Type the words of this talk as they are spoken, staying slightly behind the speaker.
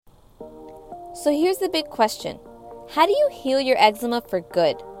So here's the big question. How do you heal your eczema for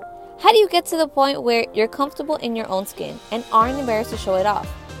good? How do you get to the point where you're comfortable in your own skin and aren't embarrassed to show it off?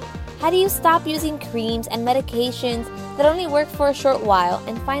 How do you stop using creams and medications that only work for a short while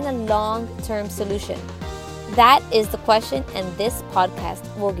and find a long-term solution? That is the question, and this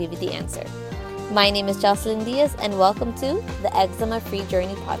podcast will give you the answer. My name is Jocelyn Diaz, and welcome to the Eczema Free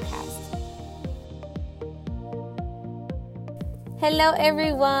Journey podcast. Hello,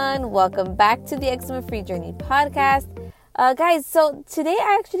 everyone. Welcome back to the Eczema Free Journey podcast. Guys, so today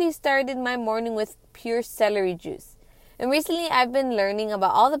I actually started my morning with pure celery juice. And recently I've been learning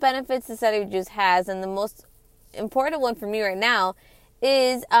about all the benefits the celery juice has, and the most important one for me right now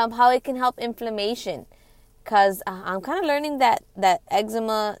is how it can help inflammation. Because I'm kind of learning that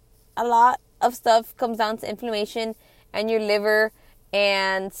eczema, a lot of stuff comes down to inflammation and your liver,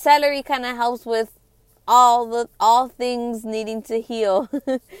 and celery kind of helps with all things needing to heal.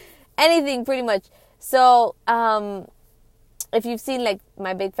 Anything pretty much. So if you've seen like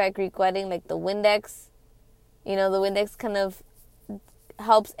My Big Fat Greek Wedding, like the Windex, the Windex kind of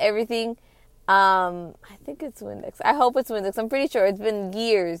helps everything. I think it's Windex. I hope it's Windex. I'm pretty sure. It's been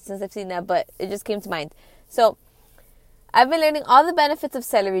years since I've seen that, but it just came to mind. So I've been learning all the benefits of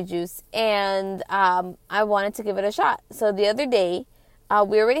celery juice, and I wanted to give it a shot. So the other day,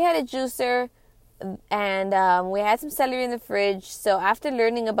 we already had a juicer, and we had some celery in the fridge. So after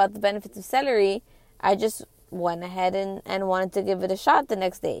learning about the benefits of celery, I just went ahead and wanted to give it a shot the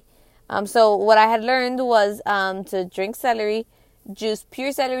next day. So what I had learned was to drink celery juice,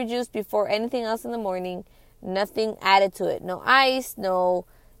 pure celery juice, before anything else in the morning. Nothing added to it. No ice, no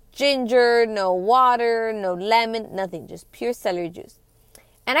ginger, no water, no lemon, nothing. Just pure celery juice.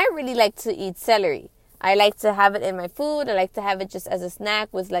 And I really like to eat celery. I like to have it in my food. I like to have it just as a snack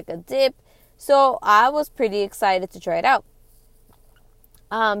with like a dip. So I was pretty excited to try it out.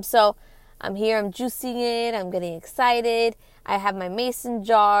 So I'm here, I'm juicing it, I'm getting excited. I have my mason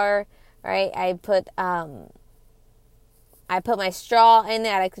jar, right? I put my straw in it.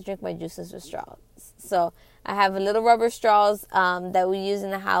 I like to drink my juices with straws. So I have a little rubber straws that we use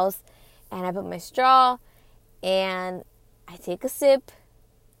in the house, and I put my straw and I take a sip,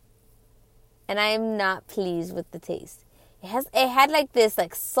 and I am not pleased with the taste. It had like this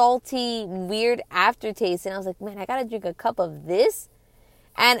like salty, weird aftertaste, and I was like, man, I gotta drink a cup of this.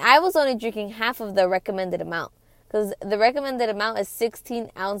 And I was only drinking half of the recommended amount, because the recommended amount is 16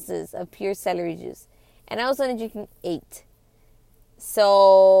 ounces of pure celery juice, and I was only drinking 8.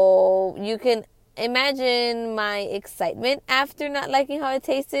 So you can imagine my excitement after not liking how it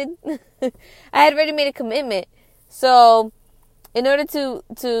tasted. I had already made a commitment. So in order to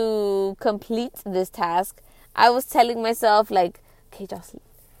complete this task, I was telling myself, like, okay, Jocelyn,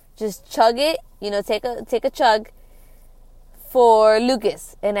 just chug it, take a chug for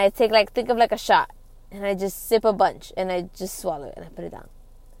Lucas. And I think of like a shot, and I just sip a bunch, and I just swallow it, and I put it down.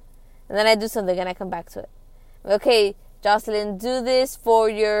 And then I do something, and I come back to it. Okay, Jocelyn, do this for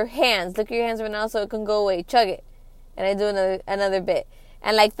your hands. Look at your hands right now so it can go away. Chug it. And I do another bit.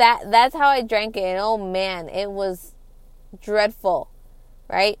 And like that's how I drank it. And oh man, it was dreadful,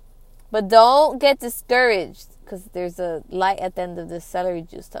 right? But don't get discouraged, because there's a light at the end of this celery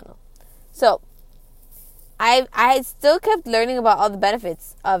juice tunnel. So I still kept learning about all the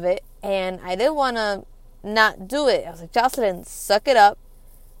benefits of it, and I didn't want to not do it. I was like, Jocelyn, suck it up.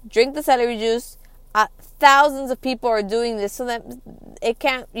 Drink the celery juice. Thousands of people are doing this, so that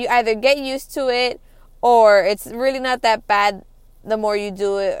you either get used to it, or it's really not that bad the more you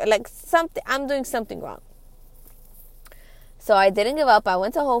do it. Like I'm doing something wrong. So I didn't give up. I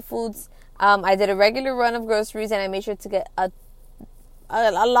went to Whole Foods. I did a regular run of groceries, and I made sure to get a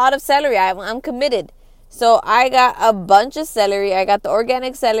lot of celery. I'm committed. So I got a bunch of celery. I got the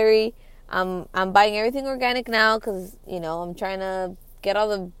organic celery. I'm buying everything organic now, because I'm trying to get all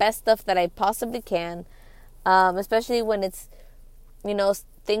the best stuff that I possibly can, especially when it's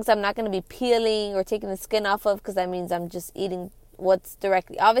things I'm not going to be peeling or taking the skin off of, because that means I'm just eating what's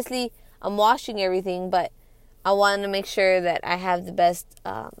directly. Obviously, I'm washing everything, but I want to make sure that I have the best,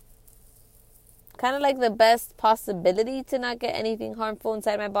 kind of like the best possibility to not get anything harmful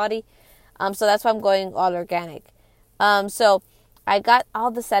inside my body. So that's why I'm going all organic. So I got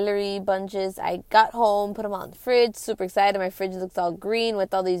all the celery bunches. I got home, put them all in the fridge. Super excited. My fridge looks all green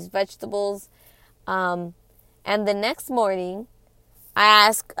with all these vegetables. And the next morning,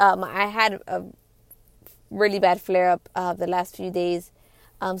 I had a really bad flare-up the last few days.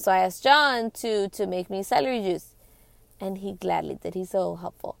 So I asked John to make me celery juice. And he gladly did. He's so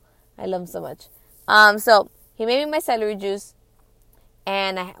helpful. I love him so much. So he made me my celery juice.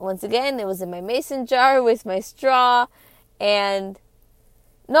 And once again, it was in my mason jar with my straw. And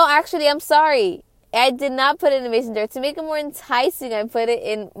No, actually, I'm sorry. I did not put it in a mason jar. To make it more enticing, I put it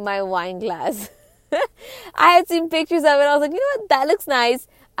in my wine glass. I had seen pictures of it. I was like, you know what? That looks nice.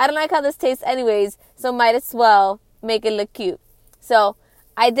 I don't like how this tastes anyways, so might as well make it look cute. So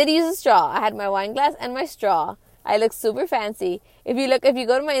I did use a straw. I had my wine glass and my straw. I look super fancy. If you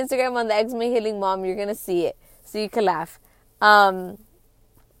go to my Instagram on the Eczema Healing Mom, you're gonna see it, so you can laugh.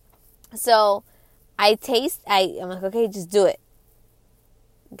 So I'm like, okay, just do it,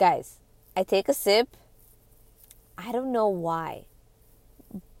 guys. I take a sip. I don't know why.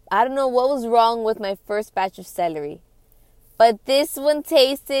 I don't know what was wrong with my first batch of celery, but this one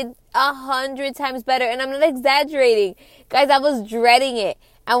tasted 100 times better, and I'm not exaggerating. Guys, I was dreading it.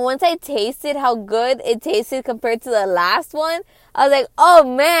 And once I tasted how good it tasted compared to the last one, I was like, oh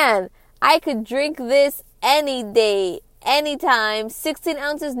man, I could drink this any day, anytime, 16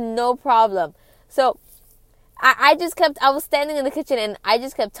 ounces, no problem. So I was standing in the kitchen and I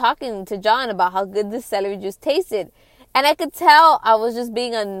just kept talking to John about how good this celery juice tasted. And I could tell I was just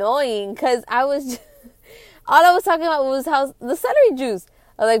being annoying because all I was talking about was how the celery juice.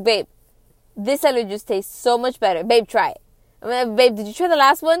 I was like, babe, this celery juice tastes so much better. Babe, try it. I'm like, babe, did you try the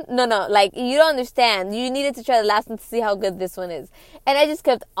last one? No, like, you don't understand. You needed to try the last one to see how good this one is. And I just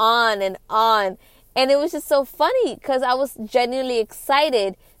kept on and on. And it was just so funny because I was genuinely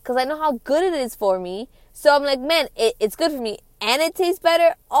excited because I know how good it is for me. So I'm like, man, it's good for me and it tastes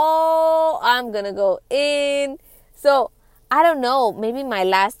better. Oh, I'm going to go in. So I don't know. Maybe my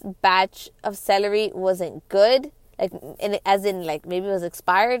last batch of celery wasn't good. Like, as in, like, maybe it was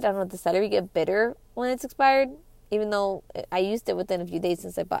expired. I don't know. Does celery get bitter when it's expired? Even though I used it within a few days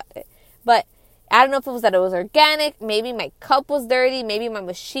since I bought it. But I don't know if it was that it was organic. Maybe my cup was dirty. Maybe my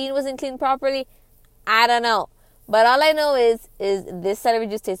machine wasn't cleaned properly. I don't know. But all I know is this celery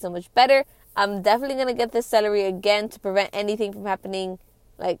juice tastes so much better. I'm definitely going to get this celery again to prevent anything from happening,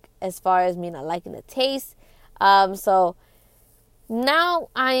 like, as far as me not liking the taste. So now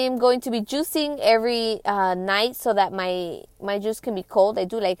I am going to be juicing every night so that my juice can be cold. I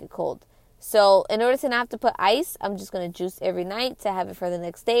do like it cold. So in order to not have to put ice, I'm just going to juice every night to have it for the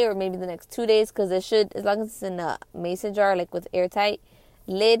next day or maybe the next 2 days, because it should, as long as it's in a mason jar, like with airtight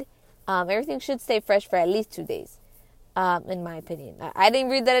lid, everything should stay fresh for at least 2 days, in my opinion. I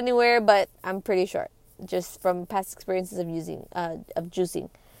didn't read that anywhere, but I'm pretty sure, just from past experiences of juicing.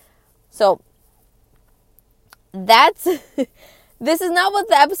 So that's this is not what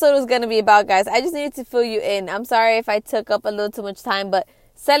the episode was going to be about, guys. I just needed to fill you in. I'm sorry if I took up a little too much time, but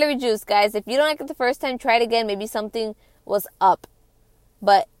celery juice, guys, if you don't like it the first time, try it again. Maybe something was up.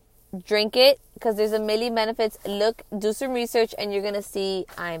 But drink it because there's a million benefits. Look, do some research, and you're going to see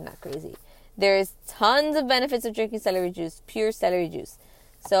I'm not crazy. There's tons of benefits of drinking celery juice, pure celery juice.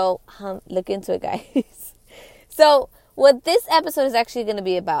 So look into it, guys. So what this episode is actually going to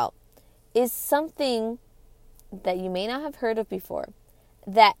be about is something that you may not have heard of before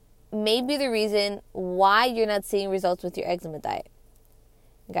that may be the reason why you're not seeing results with your eczema diet.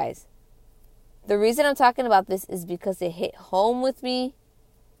 Guys, the reason I'm talking about this is because it hit home with me.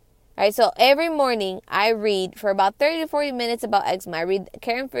 All right, so every morning I read for about 30 to 40 minutes about eczema. I read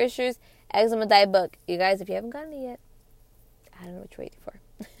Karen Fisher's Eczema Diet book. You guys, if you haven't gotten it yet, I don't know what you're waiting for.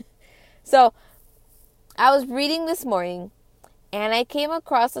 So I was reading this morning and I came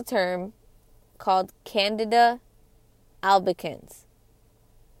across a term called Candida albicans.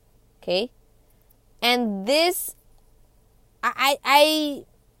 Okay? And this, as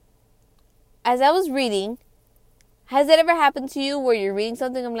I was reading, has it ever happened to you where you're reading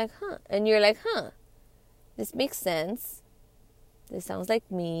something, I'm like, huh, and you're like, this makes sense. This sounds like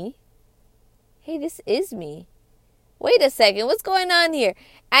me. Hey, this is me. Wait a second, what's going on here?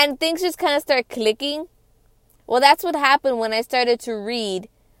 And things just kind of start clicking. Well, that's what happened when I started to read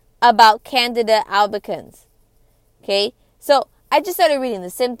about Candida albicans. Okay? So I just started reading the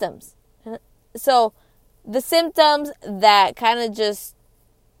symptoms. So the symptoms that kind of just,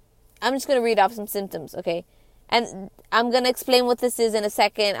 I'm just going to read off some symptoms, okay? And I'm going to explain what this is in a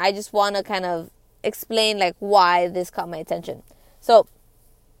second. I just want to kind of explain like why this caught my attention. So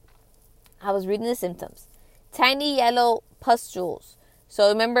I was reading the symptoms. Tiny yellow pustules. So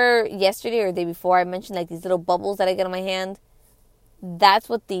remember yesterday or the day before I mentioned like these little bubbles that I get on my hand? That's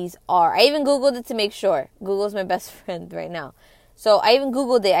what these are. I even Googled it to make sure. Google's my best friend right now. So I even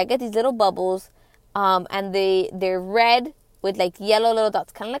Googled it. I get these little bubbles, and they're red with like yellow little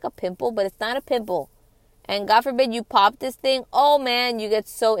dots. Kind of like a pimple, but it's not a pimple. And God forbid you pop this thing. Oh man, you get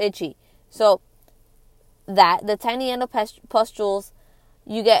so itchy. So the tiny yellow pustules,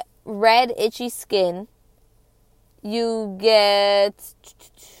 you get red itchy skin. You get,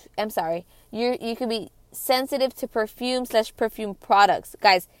 you could be sensitive to perfume/perfume products.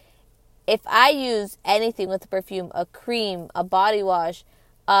 Guys, if I use anything with a perfume, a cream, a body wash,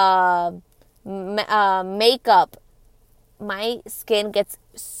 makeup, my skin gets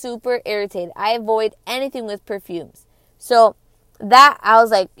super irritated. I avoid anything with perfumes. So that, I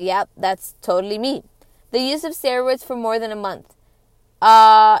was like, yep, that's totally me. The use of steroids for more than a month.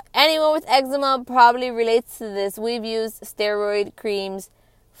 Anyone with eczema probably relates to this. We've used steroid creams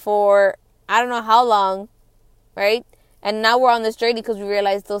for I don't know how long, right? And now we're on this journey because we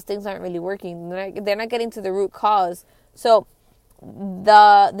realize those things aren't really working. They're not getting to the root cause. So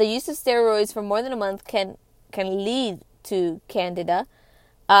the use of steroids for more than a month can lead to candida.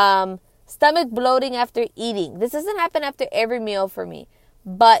 Stomach bloating after eating. This doesn't happen after every meal for me,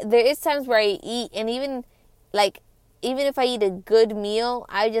 but there is times where I eat, and even if I eat a good meal,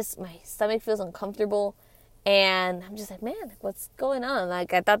 my stomach feels uncomfortable, and I'm just like, man, what's going on?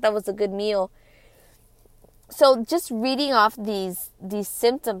 Like, I thought that was a good meal. So just reading off these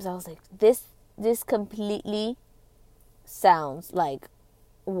symptoms, I was like, this completely sounds like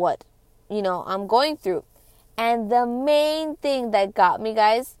what, I'm going through. And the main thing that got me,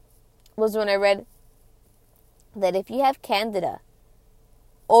 guys, was when I read that if you have candida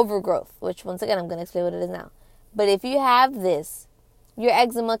overgrowth, which once again, I'm going to explain what it is now. But if you have this, your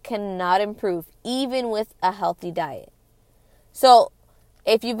eczema cannot improve, even with a healthy diet. So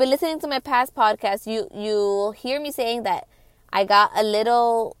if you've been listening to my past podcasts, you'll hear me saying that I got a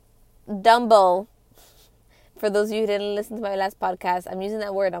little Dumbo. For those of you who didn't listen to my last podcast, I'm using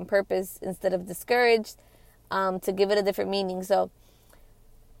that word on purpose instead of discouraged, to give it a different meaning. So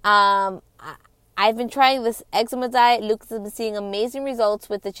I've been trying this eczema diet. Lucas has been seeing amazing results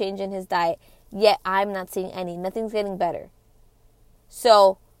with the change in his diet, yet I'm not seeing any. Nothing's getting better.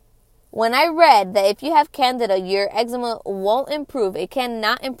 So when I read that if you have candida, your eczema won't improve, it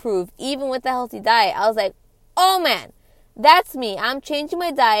cannot improve even with a healthy diet, I was like, oh man, that's me. I'm changing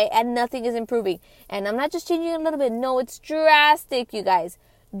my diet and nothing is improving. And I'm not just changing a little bit. No, it's drastic, you guys.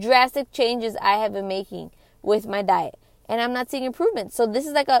 Drastic changes I have been making with my diet. And I'm not seeing improvement. So this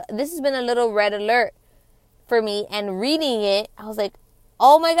has been a little red alert for me. And reading it, I was like,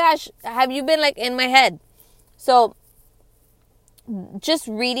 oh my gosh, have you been in my head? So just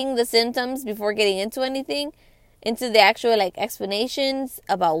reading the symptoms before getting into anything, into the actual explanations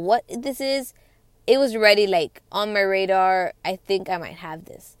about what this is, it was already on my radar. I think I might have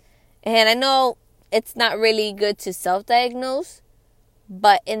this. And I know it's not really good to self-diagnose,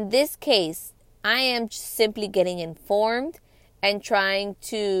 but in this case, I am simply getting informed and trying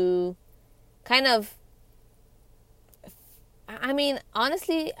to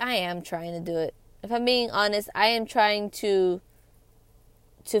honestly, I am trying to do it. If I'm being honest, I am trying to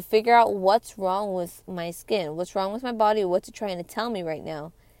figure out what's wrong with my skin, what's wrong with my body, what's it trying to tell me right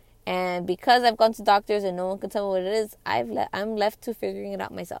now. And because I've gone to doctors and no one can tell me what it is, I'm left to figuring it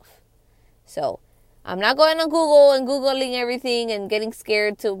out myself. So I'm not going on Google and Googling everything and getting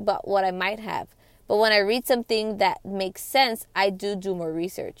scared about what I might have. But when I read something that makes sense, I do more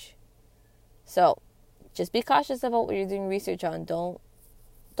research. So just be cautious about what you're doing research on. Don't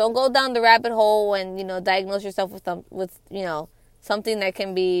go down the rabbit hole and, diagnose yourself with something that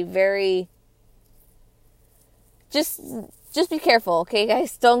can be very... Just be careful, okay,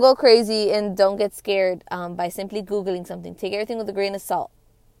 guys? Don't go crazy and don't get scared by simply Googling something. Take everything with a grain of salt,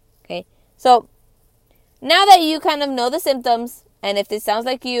 okay? So now that you kind of know the symptoms, and if this sounds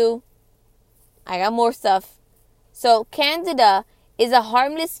like you, I got more stuff. So candida is a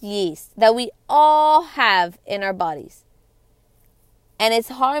harmless yeast that we all have in our bodies. And it's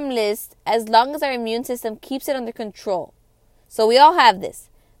harmless as long as our immune system keeps it under control. So we all have this.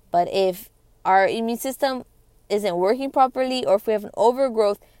 But if our immune system isn't working properly, or if we have an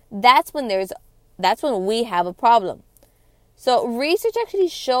overgrowth, that's when we have a problem. So research actually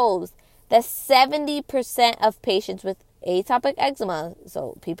shows that 70% of patients with atopic eczema,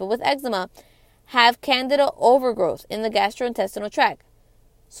 so people with eczema, have candida overgrowth in the gastrointestinal tract.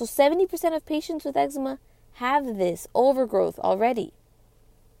 So 70% of patients with eczema have this overgrowth already.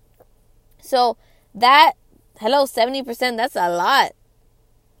 So 70%, that's a lot.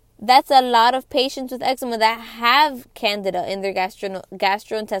 That's a lot of patients with eczema that have candida in their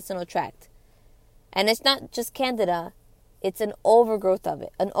gastrointestinal tract. And it's not just candida, it's an overgrowth of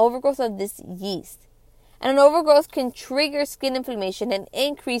it, an overgrowth of this yeast. And an overgrowth can trigger skin inflammation and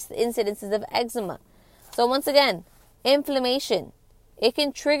increase the incidences of eczema. So once again, inflammation, it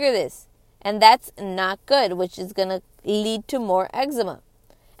can trigger this. And that's not good, which is going to lead to more eczema.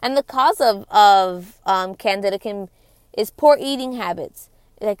 And the cause of candida is poor eating habits.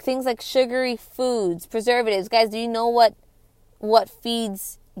 Things like sugary foods, preservatives. Guys, do you know what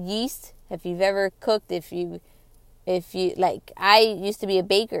feeds yeast? If you've ever cooked, if you like, I used to be a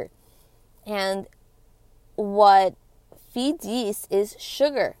baker, and what feeds yeast is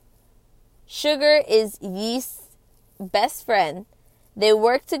sugar. Sugar is yeast's best friend. They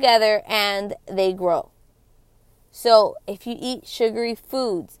work together and they grow. So if you eat sugary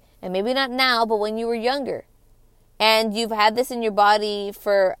foods, and maybe not now, but when you were younger, and you've had this in your body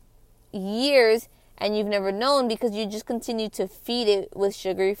for years and you've never known because you just continue to feed it with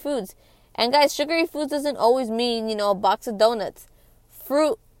sugary foods. And guys, sugary foods doesn't always mean, a box of donuts.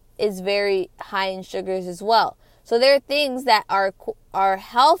 Fruit is very high in sugars as well. So there are things that are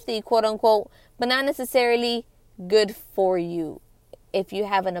healthy, quote unquote, but not necessarily good for you if you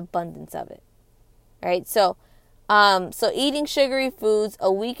have an abundance of it. Right? So eating sugary foods,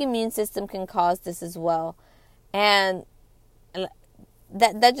 a weak immune system can cause this as well. And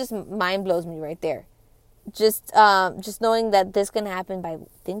that just mind blows me right there. Just knowing that this can happen by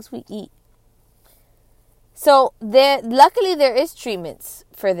things we eat. So luckily there is treatments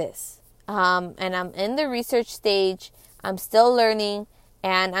for this. And I'm in the research stage. I'm still learning,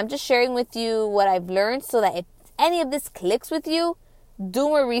 and I'm just sharing with you what I've learned so that if any of this clicks with you, do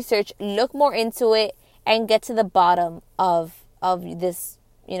more research, look more into it, and get to the bottom of this,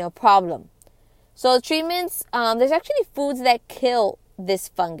 problem. So treatments, there's actually foods that kill this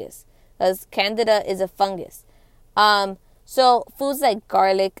fungus, because Candida is a fungus. So foods like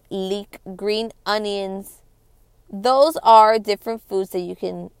garlic, leek, green onions, those are different foods that you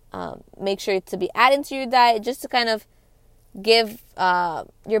can make sure to be added to your diet just to kind of give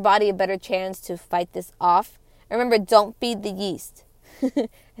your body a better chance to fight this off. And remember, don't feed the yeast. I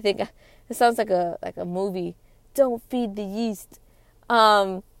think it sounds like a movie. Don't feed the yeast.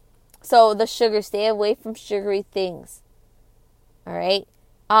 So the sugar, stay away from sugary things. All right.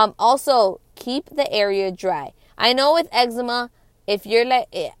 Also, keep the area dry. I know with eczema, if you're like,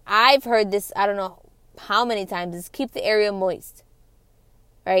 I've heard this, I don't know how many times, is keep the area moist.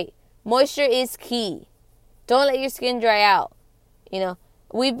 Right? Moisture is key. Don't let your skin dry out.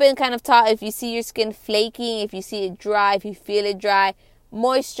 We've been kind of taught, if you see your skin flaking, if you see it dry, if you feel it dry,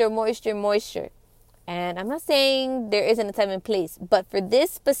 moisture, moisture, moisture. And I'm not saying there isn't a time and place, but for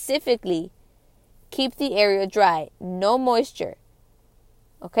this specifically, keep the area dry. No moisture.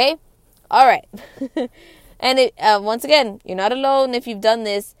 Okay? All right. And once again, you're not alone if you've done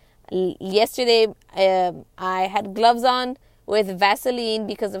this. Yesterday, I had gloves on with Vaseline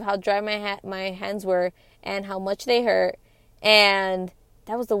because of how dry my hands were and how much they hurt. And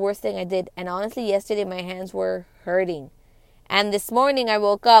that was the worst thing I did. And honestly, yesterday my hands were hurting. And this morning I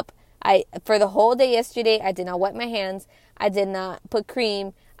woke up. For the whole day yesterday, I did not wipe my hands. I did not put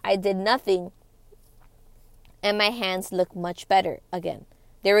cream. I did nothing. And my hands look much better again.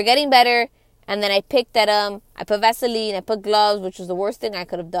 They were getting better. And then I picked at them. I put Vaseline. I put gloves, which was the worst thing I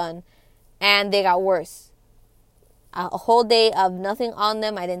could have done. And they got worse. A whole day of nothing on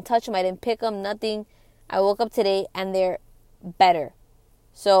them. I didn't touch them. I didn't pick them. Nothing. I woke up today and they're better.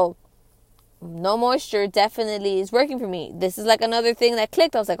 So no moisture definitely is working for me. This is like another thing that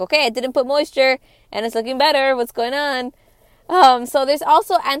clicked. I was like, okay, I didn't put moisture and it's looking better. What's going on? So there's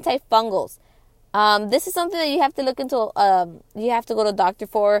also antifungals. This is something that you have to look into. You have to go to a doctor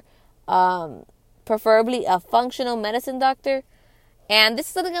for, preferably a functional medicine doctor. And this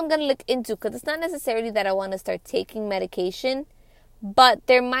is something I'm going to look into because it's not necessarily that I want to start taking medication, but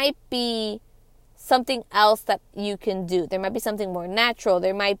there might be something else that you can do. There might be something more natural.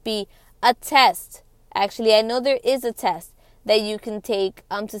 There might be a test. Actually, I know there is a test that you can take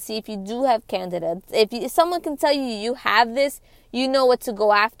to see if you do have Candida. If someone can tell you have this, you know what to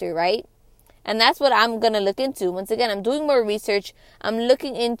go after, right? And that's what I'm going to look into. Once again, I'm doing more research. I'm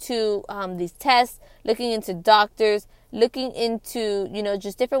looking into these tests, looking into doctors, looking into,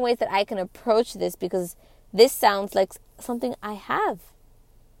 just different ways that I can approach this because this sounds like something I have.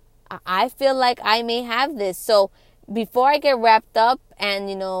 I feel like I may have this. So before I get wrapped up and,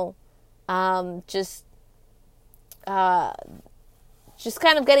 just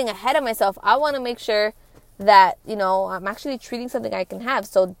kind of getting ahead of myself, I want to make sure that, I'm actually treating something I can have.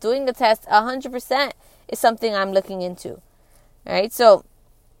 So doing the test 100% is something I'm looking into. All right. So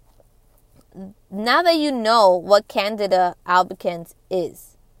now that you know what Candida albicans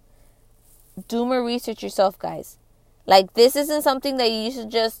is, do more research yourself, guys. Like, this isn't something that you should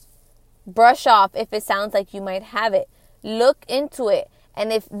just brush off if it sounds like you might have it. Look into it.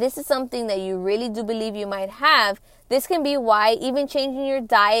 And if this is something that you really do believe you might have, this can be why even changing your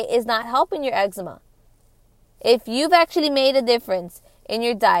diet is not helping your eczema. If you've actually made a difference in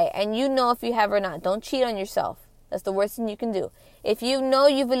your diet and you know if you have or not, don't cheat on yourself. That's the worst thing you can do. If you know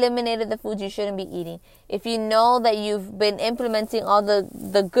you've eliminated the foods you shouldn't be eating, if you know that you've been implementing all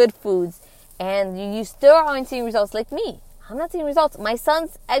the good foods, and you still aren't seeing results like me. I'm not seeing results. My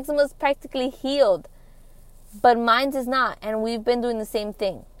son's eczema is practically healed, but mine is not, and we've been doing the same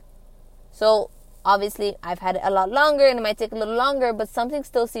thing. So, obviously, I've had it a lot longer, and it might take a little longer, but something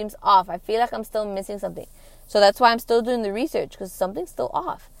still seems off. I feel like I'm still missing something. So that's why I'm still doing the research, because something's still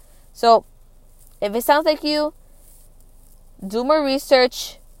off. So, if it sounds like you, do more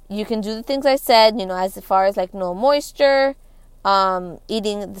research. You can do the things I said, as far as like no moisture,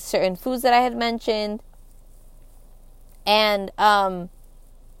 eating the certain foods that I had mentioned, and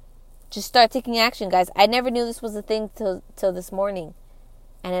just start taking action, guys. I never knew this was a thing till this morning,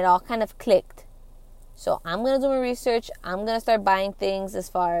 and it all kind of clicked. So I'm gonna do my research. I'm gonna start buying things as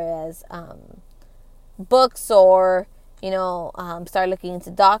far as books, or start looking into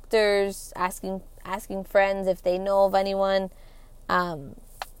doctors, asking friends if they know of anyone,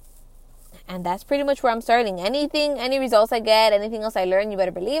 and that's pretty much where I'm starting. Any results I get, anything else I learn, you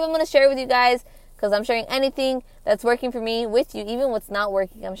better believe I'm going to share it with you guys, because I'm sharing anything that's working for me with you. Even what's not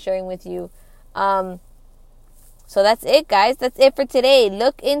working, I'm sharing with you. So that's it, guys. That's it for today.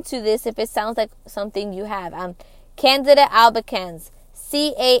 Look into this if it sounds like something you have. Candida albicans.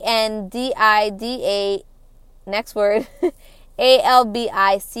 Candida, next word,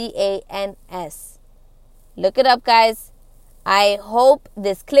 albicans. Look it up, guys. I hope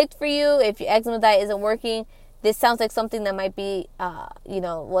this clicked for you. If your eczema diet isn't working, this sounds like something that might be,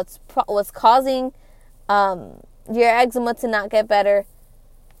 what's causing your eczema to not get better.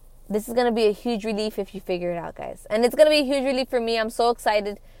 This is going to be a huge relief if you figure it out, guys. And it's going to be a huge relief for me. I'm so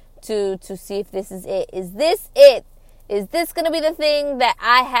excited to see if this is it. Is this it? Is this going to be the thing that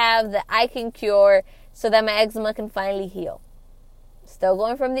I have that I can cure so that my eczema can finally heal? Still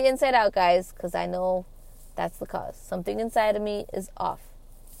going from the inside out, guys, because I know that's the cause. Something inside of me is off.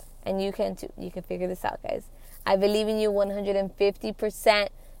 And you can too. You can figure this out, guys. I believe in you 150%.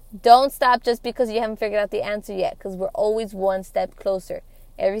 Don't stop just because you haven't figured out the answer yet, because we're always one step closer.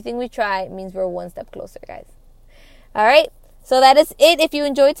 Everything we try means we're one step closer, guys. All right? So that is it. If you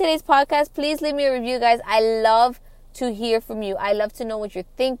enjoyed today's podcast, please leave me a review, guys. I love to hear from you. I love to know what you're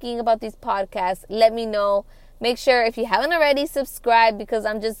thinking about these podcasts. Let me know. Make sure, if you haven't already, subscribe, because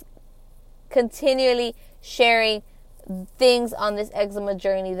I'm just continually sharing things on this eczema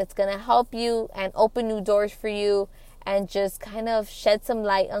journey that's going to help you and open new doors for you, and just kind of shed some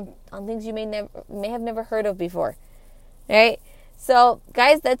light on things you may have never heard of before. All right? So,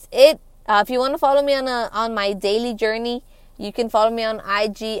 guys, that's it. If you want to follow me on my daily journey, you can follow me on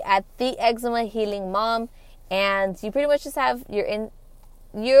IG at The Eczema Healing Mom, and you pretty much just have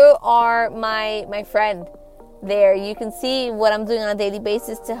you are my friend there. You can see what I'm doing on a daily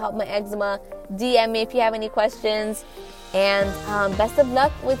basis to help my eczema. DM me if you have any questions, and best of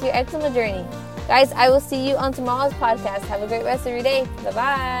luck with your eczema journey, guys. I will see you on tomorrow's podcast. Have a great rest of your day. Bye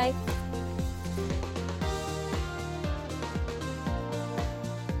bye.